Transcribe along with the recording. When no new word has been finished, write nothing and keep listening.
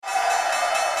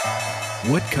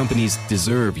What companies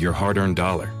deserve your hard-earned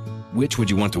dollar? Which would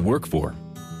you want to work for?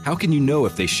 How can you know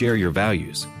if they share your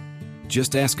values?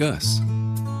 Just ask us.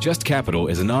 Just Capital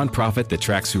is a nonprofit that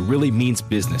tracks who really means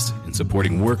business in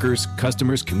supporting workers,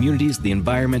 customers, communities, the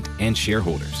environment, and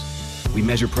shareholders. We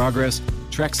measure progress,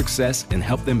 track success, and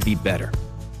help them be better.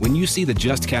 When you see the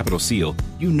Just Capital seal,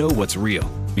 you know what's real,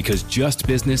 because just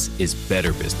business is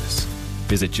better business.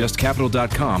 Visit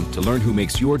justcapital.com to learn who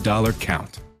makes your dollar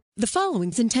count. The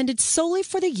following's intended solely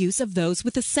for the use of those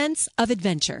with a sense of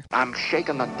adventure. I'm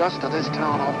shaking the dust of this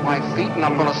town off my feet, and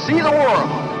I'm going to see the world.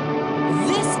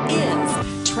 This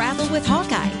is Travel with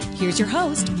Hawkeye. Here's your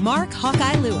host, Mark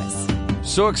Hawkeye Lewis.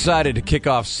 So excited to kick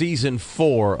off Season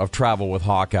 4 of Travel with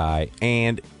Hawkeye.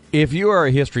 And if you are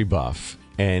a history buff,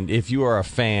 and if you are a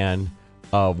fan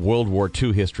of World War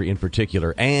II history in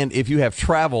particular, and if you have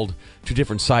traveled to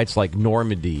different sites like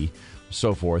Normandy,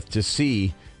 so forth, to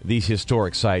see these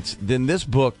historic sites, then this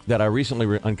book that I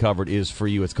recently uncovered is for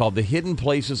you. It's called The Hidden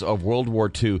Places of World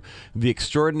War II, The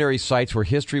Extraordinary Sites Where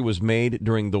History Was Made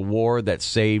During the War That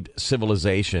Saved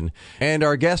Civilization. And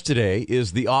our guest today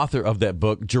is the author of that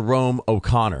book, Jerome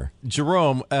O'Connor.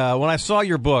 Jerome, when I saw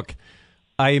your book,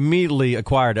 I immediately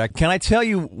acquired it. Can I tell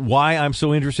you why I'm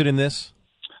so interested in this?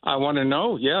 I want to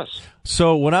know, yes.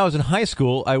 So when I was in high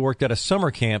school, I worked at a summer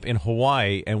camp in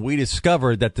Hawaii, and we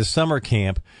discovered that the summer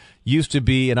camp used to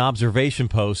be an observation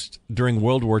post during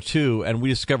World War II, and we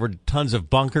discovered tons of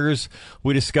bunkers.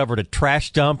 We discovered a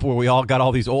trash dump where we all got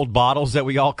all these old bottles that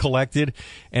we all collected.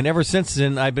 And ever since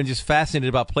then, I've been just fascinated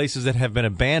about places that have been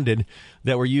abandoned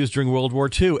that were used during World War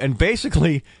II. And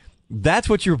basically, that's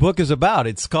what your book is about.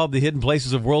 It's called The Hidden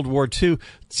Places of World War II.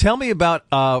 Tell me about,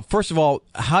 first of all,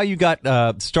 how you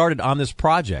got started on this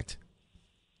project.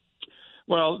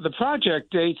 Well, the project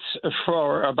dates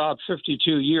for about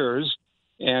 52 years,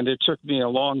 and it took me a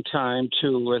long time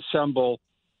to assemble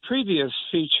previous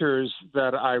features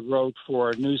that I wrote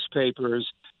for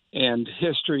newspapers and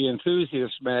history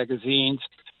enthusiast magazines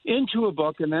into a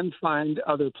book and then find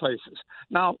other places.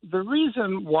 Now, the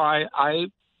reason why I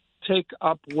take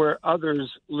up where others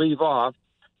leave off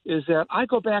is that I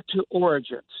go back to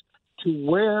origins, to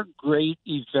where great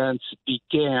events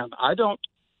began. I don't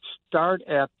start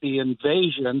at the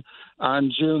invasion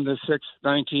on June the 6th,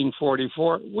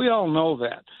 1944. We all know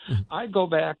that. I go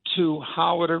back to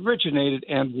how it originated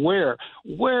and where.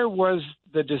 Where was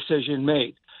the decision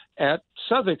made? At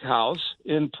Southwark House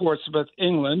in Portsmouth,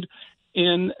 England,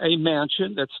 in a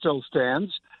mansion that still stands,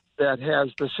 that has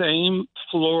the same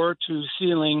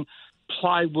floor-to-ceiling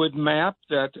plywood map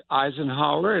that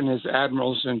Eisenhower and his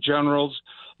admirals and generals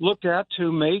looked at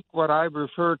to make what I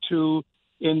refer to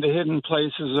in the hidden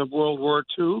places of World War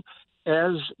II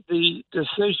as the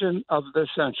decision of the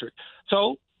century.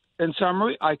 So, in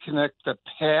summary, I connect the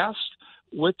past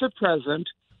with the present,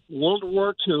 World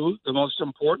War II, the most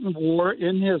important war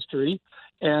in history,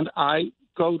 and I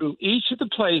go to each of the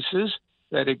places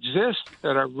that exist,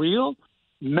 that are real,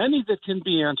 many that can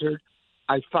be entered.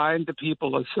 I find the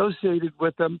people associated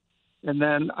with them, and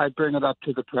then I bring it up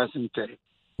to the present day.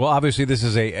 Well, obviously, this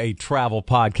is a travel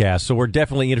podcast, so we're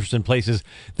definitely interested in places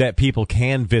that people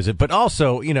can visit. But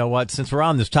also, you know what, since we're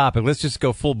on this topic, let's just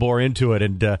go full bore into it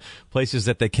and places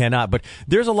that they cannot. But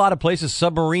there's a lot of places,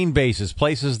 submarine bases,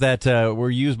 places that were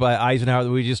used by Eisenhower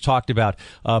that we just talked about,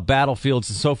 battlefields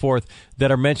and so forth that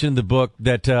are mentioned in the book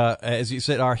that, as you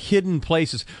said, are hidden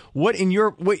places. What in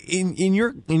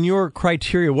your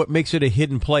criteria, what makes it a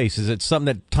hidden place? Is it something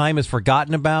that time has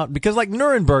forgotten about? Because like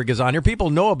Nuremberg is on here.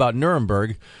 People know about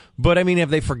Nuremberg. But, I mean, have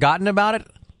they forgotten about it?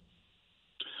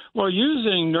 Well,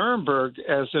 using Nuremberg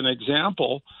as an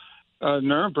example,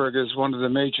 Nuremberg is one of the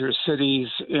major cities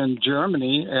in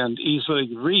Germany and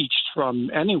easily reached from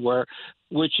anywhere,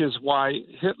 which is why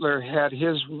Hitler had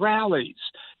his rallies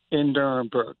in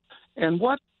Nuremberg. And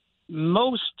what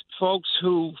most folks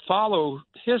who follow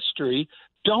history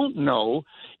don't know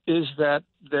is that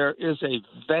there is a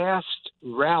vast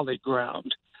rally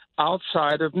ground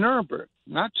outside of Nuremberg,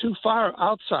 not too far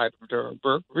outside of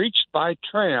Nuremberg, reached by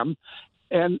tram.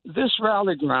 And this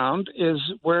rally ground is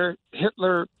where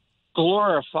Hitler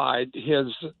glorified his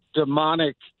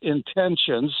demonic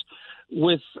intentions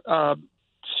with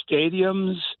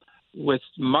stadiums, with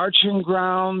marching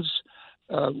grounds,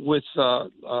 with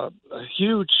a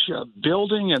huge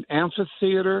building, an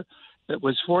amphitheater that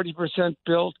was 40%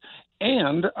 built.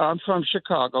 And I'm from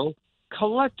Chicago.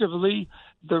 Collectively,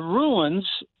 the ruins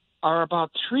are about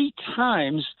 3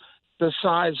 times the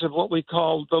size of what we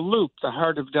call the Loop, the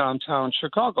heart of downtown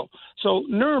Chicago. So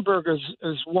Nuremberg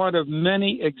is one of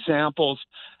many examples.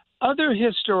 Other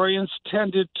historians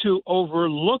tended to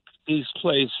overlook these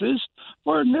places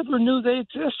or never knew they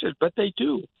existed, but they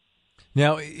do.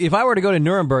 Now, if I were to go to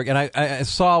Nuremberg and I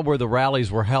saw where the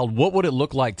rallies were held, what would it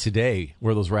look like today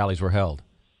where those rallies were held?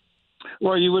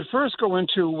 Well, you would first go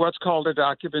into what's called a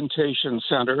documentation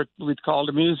center. We'd call it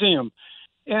a museum.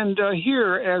 And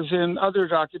here, as in other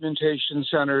documentation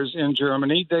centers in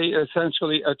Germany, they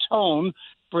essentially atone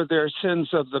for their sins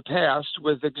of the past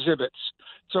with exhibits.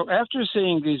 So after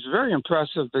seeing these very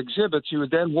impressive exhibits, you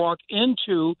would then walk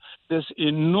into this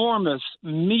enormous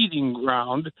meeting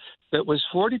ground that was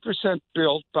 40%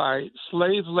 built by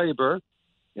slave labor,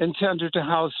 intended to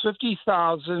house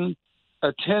 50,000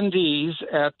 attendees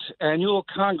at annual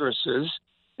congresses.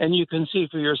 And you can see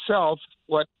for yourself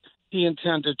what he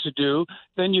intended to do.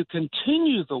 Then you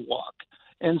continue the walk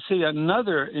and see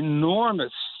another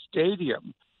enormous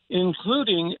stadium,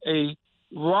 including a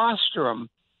rostrum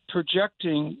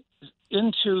projecting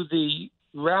into the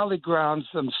rally grounds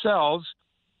themselves,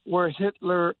 where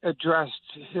Hitler addressed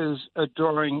his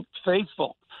adoring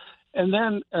faithful. And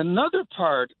then another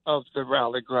part of the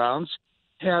rally grounds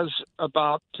has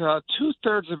about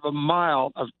 2/3 of a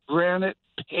mile of granite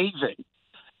paving.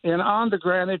 And on the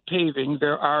granite paving,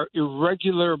 there are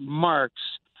irregular marks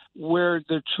where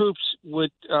the troops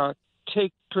would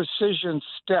take precision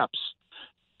steps,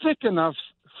 thick enough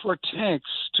for tanks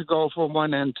to go from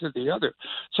one end to the other.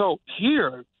 So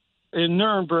here in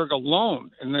Nuremberg alone,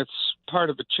 and it's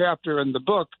part of a chapter in the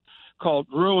book called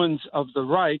Ruins of the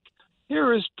Reich,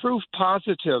 here is proof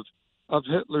positive of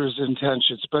Hitler's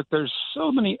intentions. But there's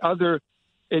so many other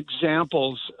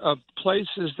examples of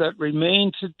places that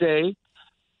remain today.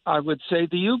 I would say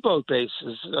the U-boat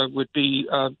bases would be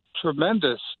a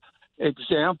tremendous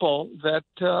example that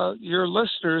your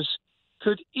listeners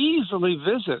could easily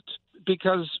visit,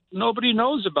 because nobody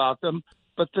knows about them,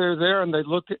 but they're there and they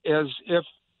look as if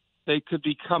they could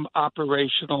become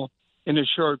operational in a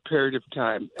short period of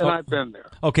time. And I've been there.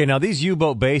 Okay, now these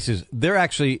U-boat bases, they're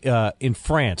actually in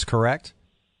France, correct?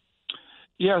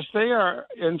 Yes, they are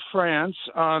in France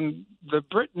on the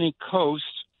Brittany coast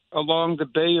along the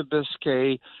Bay of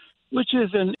Biscay, which is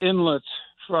an inlet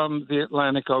from the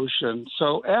Atlantic Ocean.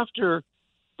 So after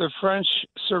the French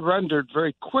surrendered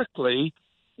very quickly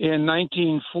in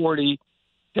 1940,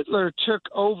 Hitler took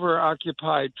over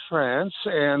occupied France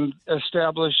and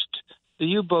established the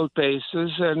U-boat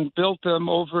bases and built them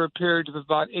over a period of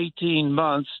about 18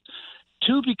 months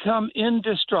to become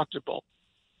indestructible.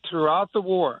 Throughout the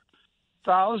war,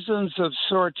 thousands of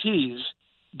sorties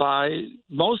by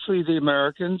mostly the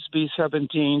Americans,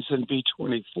 B-17s and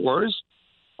B-24s,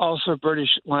 also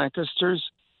British Lancasters,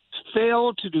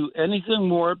 failed to do anything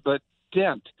more but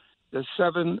dent the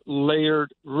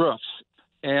 7-layered roofs.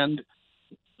 And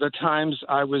the times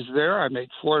I was there, I made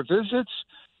 4 visits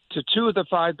to 2 of the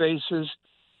 5 bases.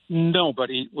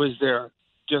 Nobody was there.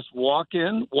 Just walk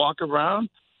in, walk around,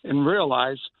 and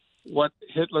realize what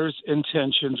Hitler's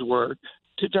intentions were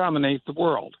to dominate the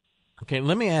world. Okay,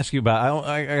 let me ask you about.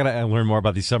 I got to learn more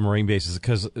about these submarine bases,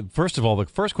 because first of all, the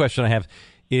first question I have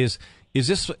is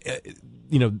this,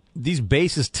 these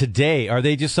bases today, are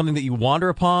they just something that you wander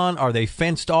upon? Are they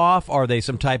fenced off? Are they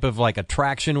some type of like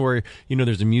attraction where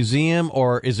there's a museum,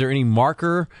 or is there any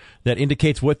marker that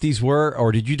indicates what these were,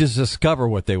 or did you just discover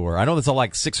what they were? I know that's all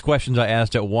like 6 questions I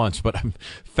asked at once, but I'm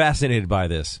fascinated by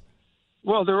this.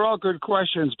 Well, they're all good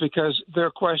questions because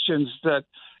they're questions that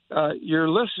your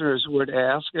listeners would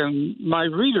ask and my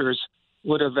readers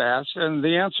would have asked. And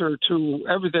the answer to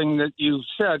everything that you've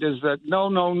said is that no,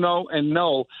 and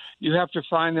no. You have to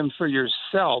find them for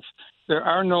yourself. There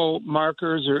are no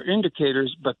markers or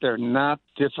indicators, but they're not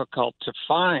difficult to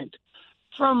find.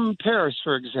 From Paris,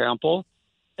 for example,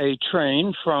 a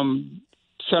train from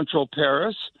central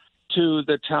Paris to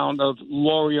the town of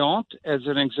Lorient, as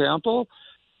an example,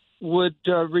 would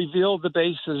reveal the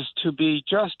bases to be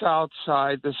just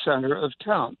outside the center of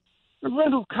town. A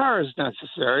rental car is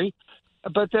necessary,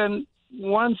 but then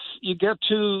once you get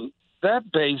to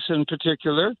that base in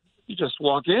particular, you just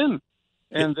walk in,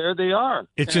 and there they are.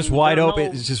 It's just wide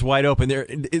open. It's just wide open.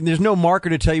 There's no marker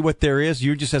to tell you what there is.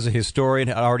 You just, as a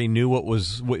historian, already knew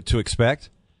what to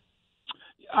expect?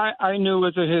 I knew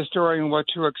as a historian what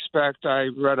to expect. I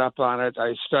read up on it.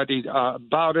 I studied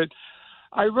about it.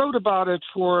 I wrote about it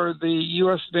for the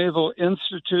U.S. Naval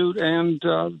Institute, and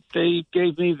they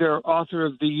gave me their Author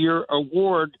of the Year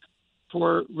award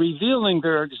for revealing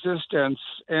their existence,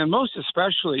 and most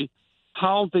especially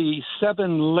how the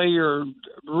 7-layered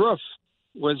roof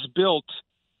was built.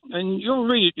 And you'll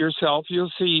read it yourself.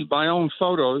 You'll see my own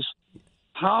photos,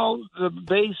 how the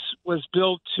base was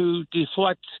built to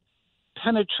deflect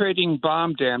penetrating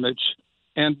bomb damage,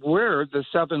 and where the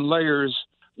 7 layers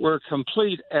were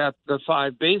complete at the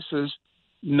 5 bases,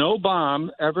 no bomb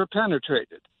ever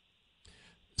penetrated.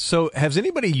 So has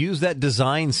anybody used that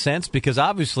design since? Because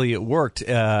obviously it worked,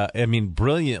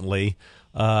 brilliantly.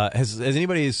 Has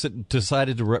anybody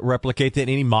decided to replicate that in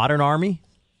any modern army?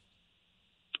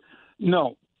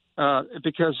 No,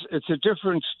 because it's a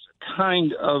different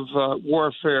kind of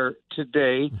warfare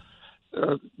today.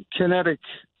 Kinetic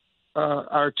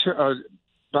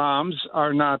bombs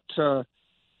are not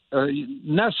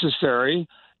necessary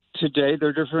today. There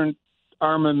are different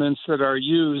armaments that are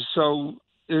used, so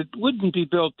it wouldn't be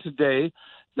built today.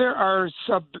 There are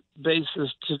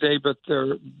sub-bases today, but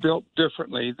they're built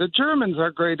differently. The Germans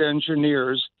are great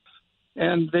engineers,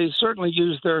 and they certainly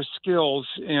use their skills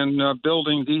in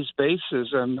building these bases.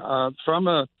 And from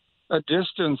a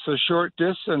short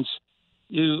distance,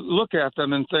 you look at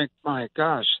them and think, my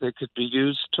gosh, they could be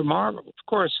used tomorrow. Of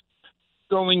course,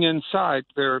 going inside,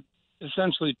 they're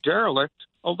essentially derelict,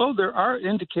 although there are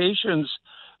indications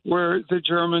where the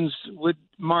Germans would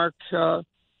mark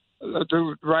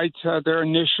write their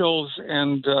initials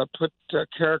and put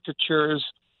caricatures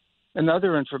and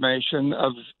other information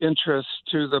of interest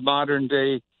to the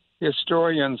modern-day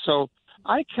historian. So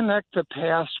I connect the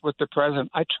past with the present.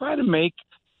 I try to make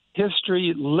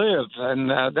history live,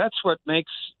 and that's what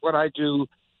makes what I do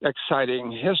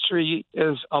exciting. History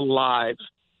is alive,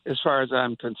 as far as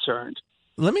I'm concerned.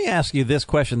 Let me ask you this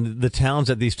question. The towns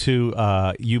that these two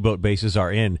U-boat bases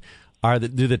are in,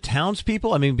 do the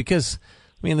townspeople,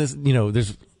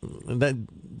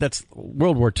 that's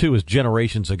World War II is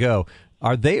generations ago.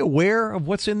 Are they aware of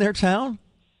what's in their town?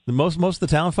 Most of the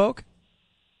town folk?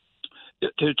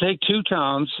 To take two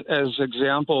towns as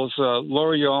examples,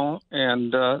 Lorient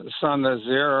and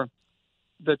Saint-Nazaire,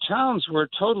 the towns were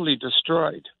totally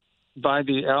destroyed by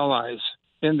the Allies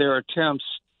in their attempts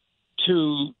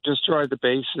to destroy the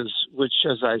bases, which,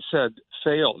 as I said,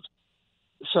 failed.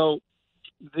 So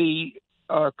the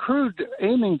crude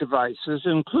aiming devices,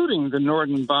 including the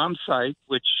Norden bomb sight,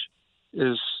 which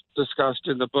is discussed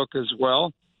in the book as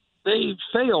well, they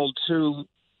failed to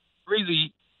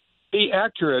really be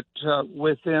accurate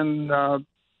within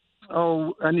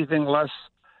anything less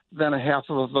than a half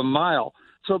of a mile.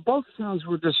 So both towns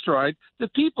were destroyed. The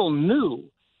people knew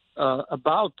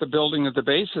about the building of the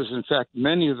bases. In fact,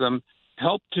 many of them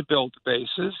helped to build the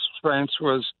bases. France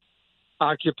was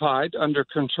occupied under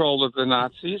control of the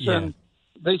Nazis, and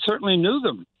they certainly knew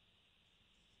them.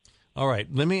 All right.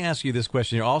 Let me ask you this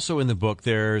question. You're also in the book,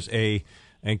 there's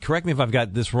and correct me if I've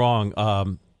got this wrong,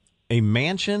 a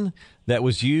mansion that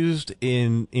was used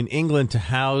in England to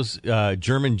house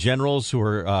German generals who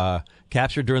were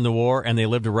captured during the war, and they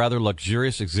lived a rather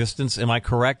luxurious existence. Am I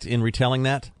correct in retelling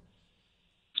that?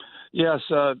 Yes.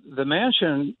 The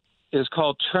mansion is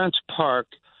called Trent Park,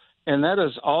 and that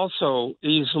is also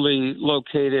easily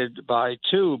located by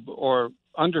tube or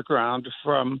underground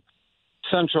from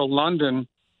central London.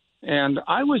 And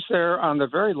I was there on the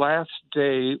very last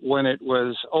day when it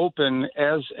was open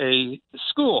as a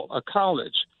school, a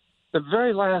college, the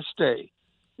very last day.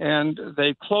 And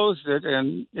they closed it,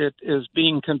 and it is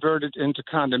being converted into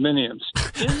condominiums.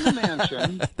 In the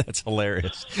mansion... That's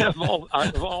hilarious. of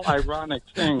all ironic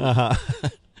things.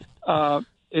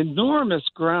 Enormous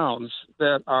grounds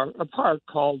that are a park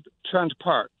called Trent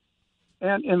Park.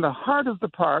 And in the heart of the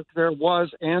park, there was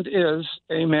and is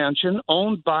a mansion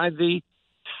owned by the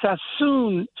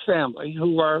Sassoon family,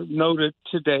 who are noted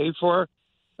today for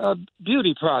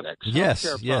beauty products. Yes,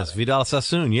 products. Vidal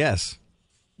Sassoon, yes.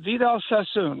 Vidal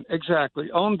Sassoon,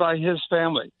 exactly, owned by his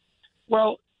family.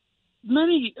 Well,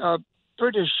 many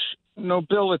British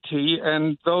nobility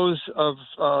and those of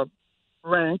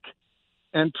rank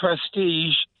and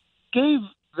prestige gave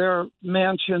their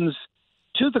mansions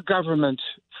to the government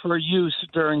for use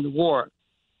during the war.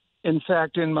 In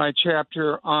fact, in my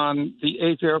chapter on the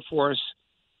 8th Air Force,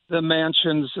 the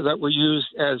mansions that were used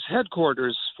as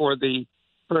headquarters for the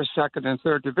 1st, 2nd, and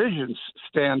 3rd Divisions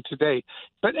stand today.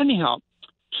 But anyhow,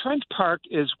 Trent Park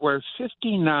is where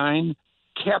 59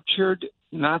 captured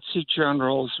Nazi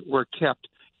generals were kept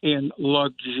in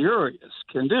luxurious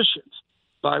conditions,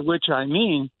 by which I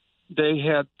mean they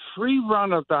had free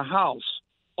run of the house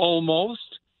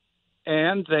almost,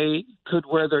 and they could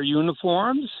wear their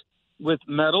uniforms with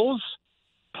medals,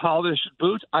 polished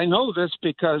boots. I know this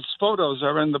because photos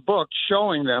are in the book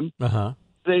showing them. Uh-huh.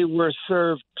 They were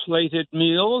served plated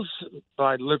meals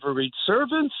by liveried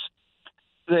servants.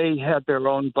 They had their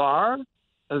own bar.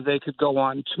 They could go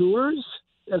on tours,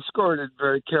 escorted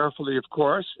very carefully, of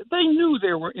course. They knew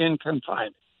they were in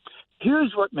confinement.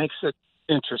 Here's what makes it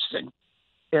interesting.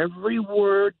 Every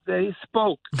word they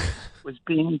spoke was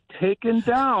being taken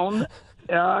down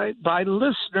by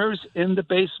listeners in the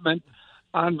basement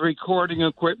on recording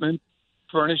equipment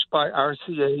furnished by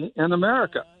RCA in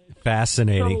America.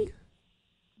 Fascinating. So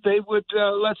they would,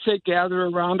 let's say, gather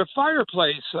around a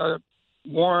fireplace, a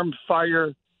warm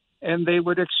fire, and they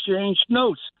would exchange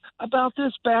notes about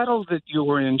this battle that you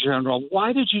were in, General.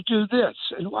 Why did you do this?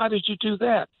 And why did you do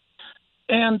that?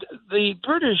 And the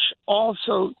British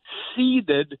also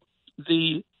seeded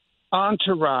the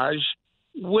entourage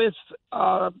with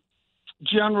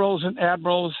generals and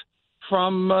admirals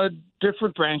from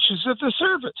different branches of the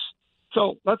service.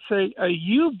 So let's say a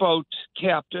U-boat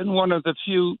captain, one of the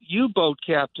few U-boat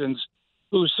captains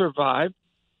who survived,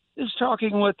 is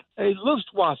talking with a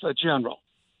Luftwaffe general.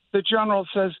 The general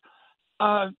says,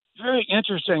 very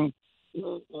interesting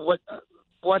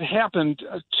what happened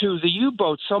to the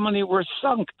U-boats. So many were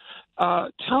sunk.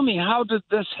 Tell me, how did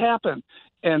this happen?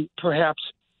 And perhaps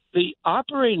the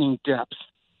operating depth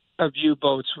of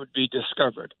U-boats would be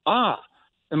discovered.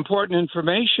 Important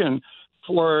information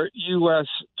for U.S.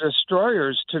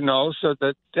 destroyers to know, so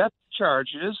that depth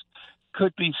charges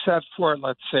could be set for,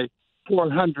 let's say,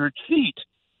 400 feet,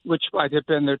 which might have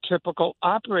been their typical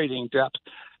operating depth.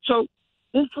 So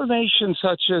information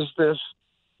such as this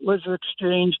was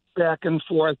exchanged back and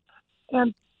forth.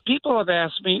 And people have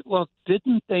asked me, well,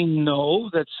 didn't they know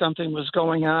that something was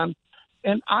going on?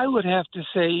 And I would have to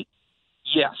say,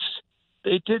 yes,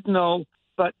 they did know,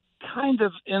 but kind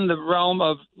of in the realm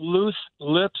of loose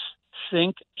lips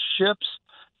sink ships.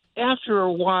 After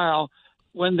a while,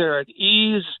 when they're at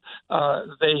ease,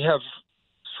 they have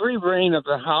free reign of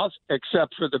the house,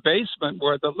 except for the basement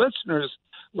where the listeners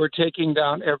were taking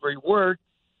down every word.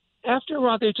 After a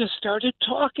while, they just started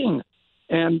talking.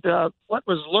 And what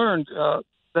was learned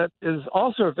that is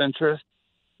also of interest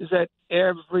is that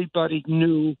everybody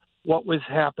knew what was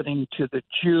happening to the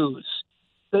Jews.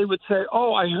 They would say,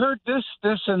 oh, I heard this,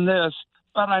 this, and this,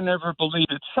 but I never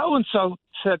believed it. So-and-so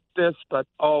said this, but,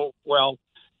 oh, well,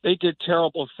 they did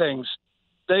terrible things.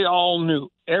 They all knew.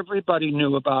 Everybody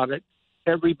knew about it.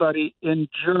 Everybody in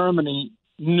Germany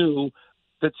knew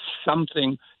that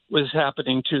something was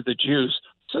happening to the Jews.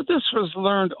 So this was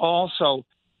learned also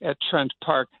at Trent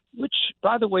Park, which,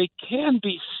 by the way, can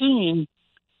be seen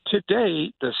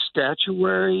today. The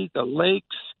statuary, the lakes,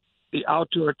 the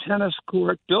outdoor tennis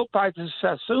court built by the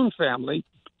Sassoon family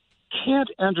can't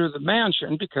enter the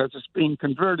mansion because it's being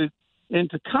converted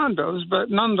into condos. But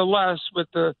nonetheless, with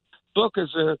the book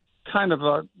as a kind of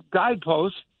a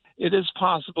guidepost, it is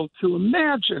possible to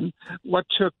imagine what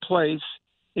took place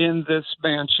in this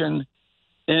mansion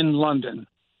in London.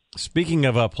 Speaking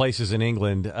of places in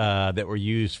England that were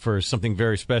used for something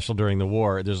very special during the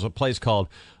war, there's a place called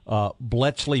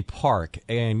Bletchley Park.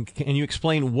 And can you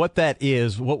explain what that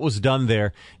is, what was done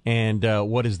there, and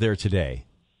what is there today?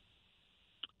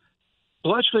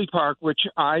 Bletchley Park, which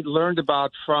I learned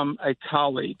about from a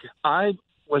colleague. I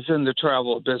was in the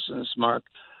travel business, Mark,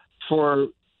 for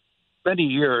many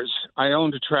years. I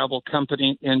owned a travel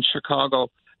company in Chicago.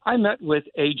 I met with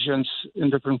agents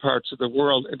in different parts of the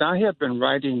world, and I have been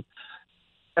writing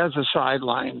as a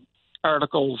sideline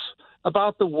articles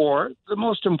about the war, the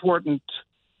most important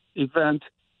event,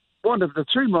 one of the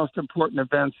three most important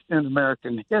events in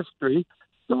American history.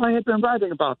 So I had been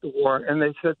writing about the war, and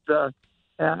they said,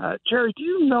 Jerry, do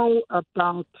you know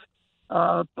about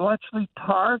Bletchley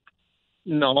Park?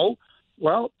 No.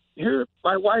 Well, here,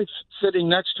 my wife's sitting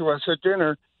next to us at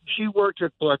dinner. She worked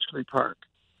at Bletchley Park.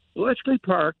 Bletchley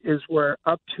Park is where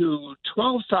up to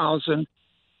 12,000,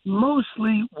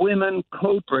 mostly women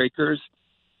code breakers,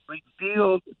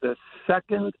 revealed the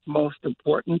second most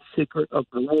important secret of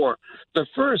the war. The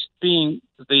first being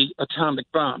the atomic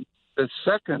bomb. The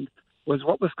second was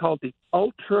what was called the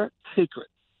ultra secret.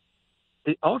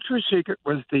 The ultra secret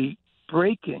was the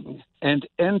breaking and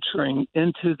entering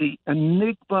into the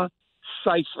Enigma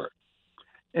cipher.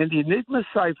 And the Enigma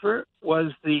cipher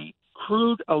was the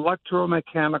crude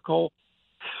electromechanical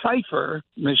cipher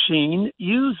machine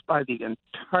used by the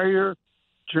entire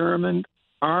German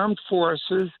armed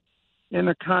forces in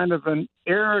a kind of an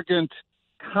arrogant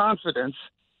confidence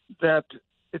that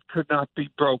it could not be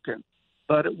broken.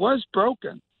 But it was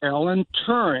broken. Alan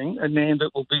Turing, a name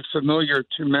that will be familiar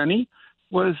to many,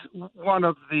 was one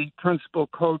of the principal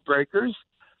code breakers.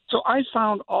 So I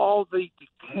found all the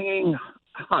decaying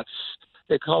huts,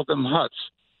 they called them huts,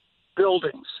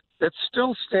 buildings that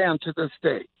still stand to this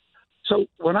day. So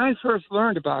when I first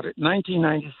learned about it in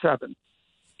 1997,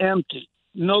 empty,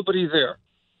 nobody there.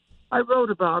 I wrote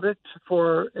about it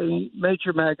for a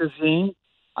major magazine.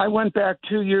 I went back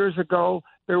 2 years ago.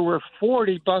 There were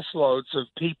 40 busloads of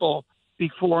people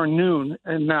before noon,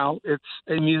 and now it's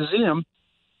a museum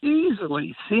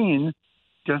easily seen.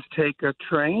 Just take a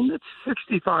train. It's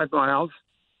 65 miles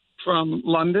from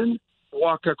London,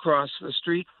 walk across the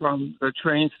street from the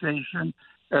train station,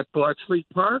 at Bletchley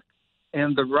Park,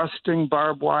 and the rusting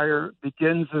barbed wire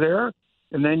begins there.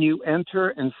 And then you enter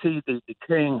and see the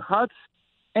decaying huts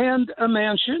and a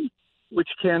mansion, which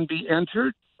can be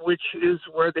entered, which is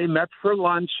where they met for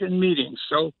lunch and meetings.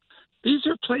 So these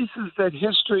are places that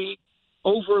history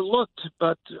overlooked.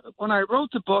 But when I wrote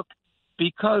the book,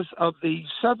 because of the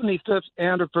 75th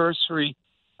anniversary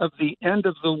of the end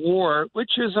of the war,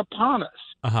 which is upon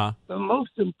us, the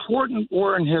most important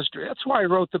war in history. That's why I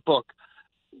wrote the book.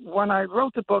 When I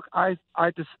wrote the book, I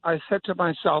said to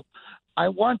myself, I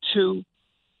want to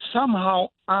somehow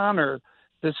honor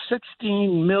the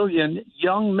 16 million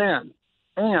young men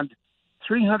and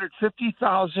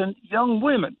 350,000 young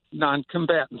women,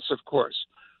 non-combatants, of course,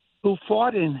 who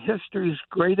fought in history's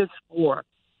greatest war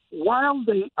while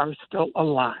they are still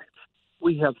alive.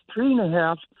 We have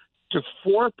 3.5% to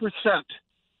 4%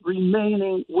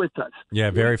 remaining with us.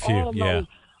 Yeah, very few. All know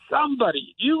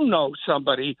somebody,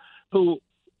 somebody who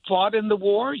fought in the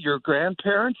war, your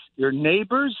grandparents, your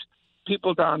neighbors,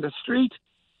 people down the street.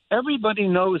 Everybody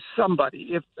knows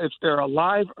somebody. If they're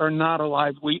alive or not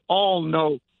alive, we all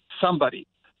know somebody.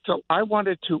 So I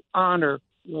wanted to honor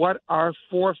what our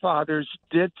forefathers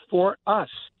did for us.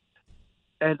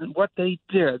 And what they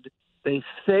did, they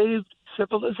saved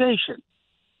civilization.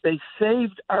 They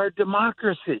saved our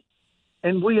democracy.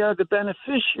 And we are the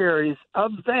beneficiaries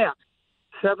of that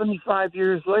 75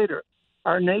 years later.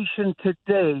 Our nation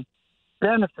today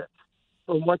benefits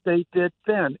from what they did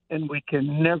then, and we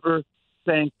can never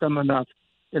thank them enough.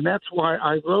 And that's why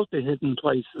I wrote The Hidden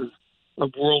Places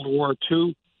of World War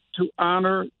II, to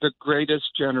honor the greatest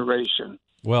generation.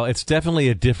 Well, it's definitely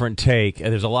a different take.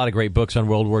 There's a lot of great books on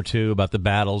World War II about the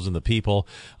battles and the people,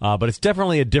 but it's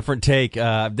definitely a different take.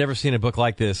 I've never seen a book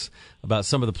like this about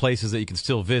some of the places that you can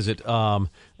still visit. I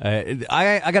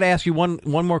got to ask you one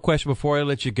more question before I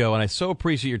let you go, and I so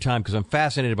appreciate your time because I'm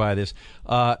fascinated by this.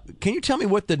 Can you tell me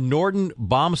what the Norden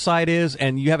bomb site is?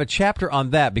 And you have a chapter on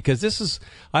that because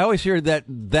I always hear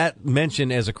that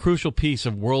mentioned as a crucial piece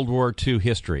of World War II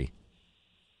history.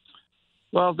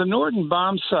 Well, the Norden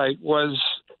bomb site was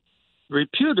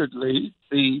reputedly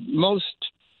the most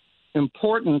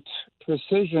important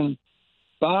precision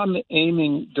bomb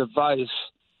aiming device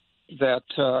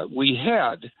that we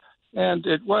had. And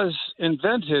it was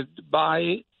invented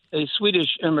by a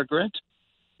Swedish immigrant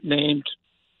named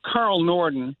Carl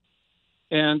Norden.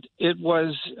 And it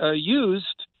was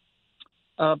used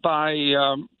by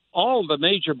all the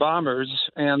major bombers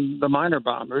and the minor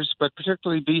bombers, but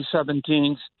particularly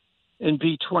B-17s and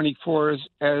B-24s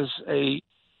as a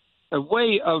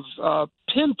way of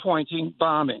pinpointing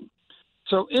bombing.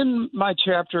 So in my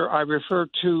chapter, I refer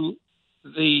to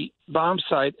the bomb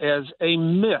site as a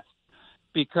myth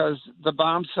because the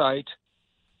bomb site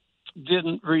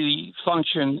didn't really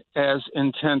function as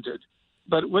intended.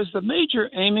 But it was the major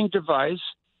aiming device.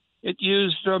 It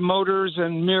used motors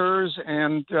and mirrors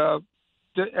and,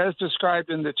 as described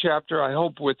in the chapter, I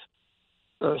hope with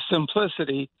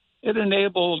simplicity, it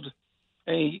enabled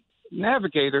a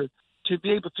navigator to be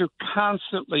able to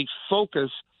constantly focus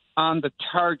on the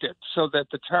target so that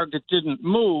the target didn't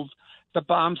move. The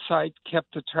bomb site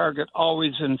kept the target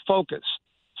always in focus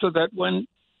so that when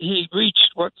he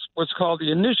reached what's called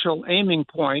the initial aiming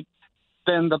point,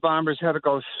 then the bombers had to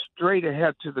go straight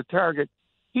ahead to the target.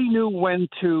 He knew when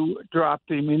to drop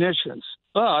the munitions,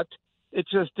 but it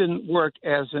just didn't work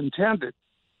as intended.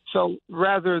 So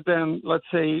rather than, let's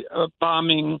say,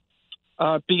 bombing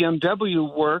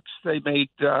BMW works, they made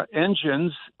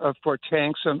engines for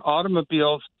tanks and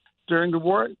automobiles during the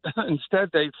war.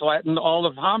 Instead, they flattened all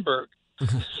of Hamburg.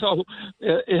 So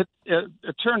it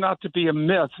turned out to be a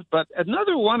myth. But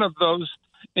another one of those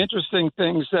interesting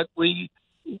things that we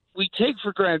take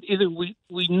for granted, either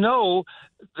we know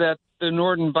that the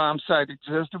Norden bomb site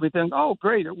exists and we think, oh,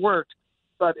 great, it worked,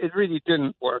 but it really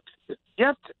didn't work.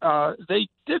 Yet they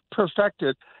did perfect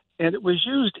it. And it was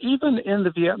used even in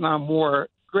the Vietnam War,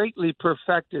 greatly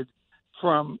perfected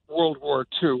from World War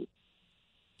II.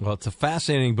 Well, it's a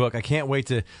fascinating book. I can't wait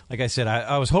to, like I said,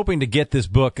 I was hoping to get this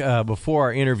book before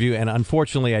our interview, and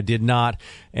unfortunately I did not.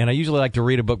 And I usually like to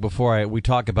read a book before we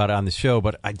talk about it on the show,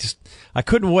 but I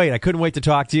couldn't wait. I couldn't wait to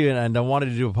talk to you, and I wanted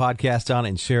to do a podcast on it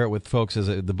and share it with folks as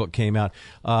the book came out.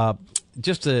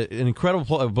 Just an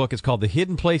incredible book. It's called The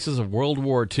Hidden Places of World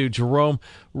War II. Jerome,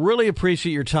 really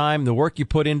appreciate your time, the work you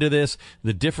put into this,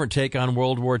 the different take on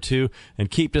World War II,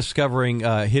 and keep discovering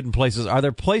hidden places. Are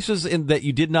there places that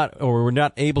you did not or were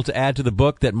not able to add to the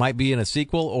book that might be in a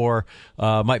sequel or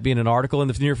might be in an article in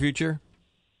the near future?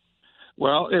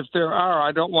 Well, if there are,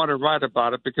 I don't want to write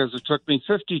about it because it took me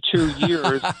 52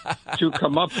 years to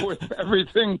come up with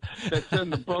everything that's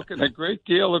in the book and a great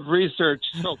deal of research.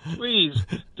 So please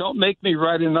don't make me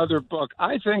write another book.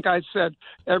 I think I said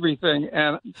everything,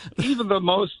 and even the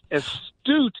most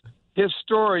astute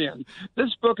historian.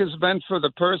 This book is meant for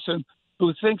the person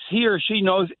who thinks he or she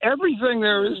knows everything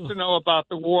there is to know about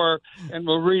the war and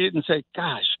will read it and say,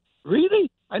 gosh, really?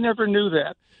 I never knew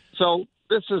that. So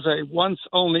this is a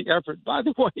once-only effort. By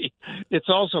the way, it's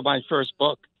also my first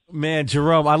book. Man,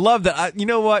 Jerome, I love that. You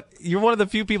know what? You're one of the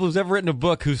few people who's ever written a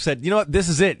book who said, you know what, this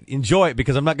is it. Enjoy it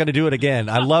because I'm not going to do it again.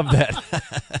 I love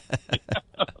that.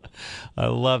 I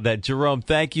love that. Jerome,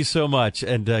 thank you so much,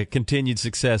 and continued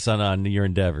success on your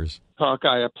endeavors.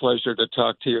 Hawkeye, a pleasure to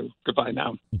talk to you. Goodbye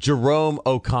now. Jerome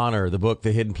O'Connor, the book,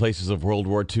 The Hidden Places of World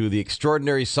War II, the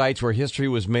extraordinary sites where history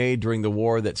was made during the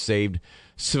war that saved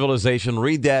civilization.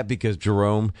 Read that because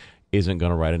Jerome isn't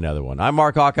going to write another one. I'm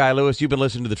Mark Hawkeye Lewis. You've been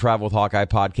listening to the Travel with Hawkeye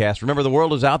podcast. Remember, the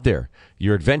world is out there.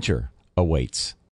 Your adventure awaits.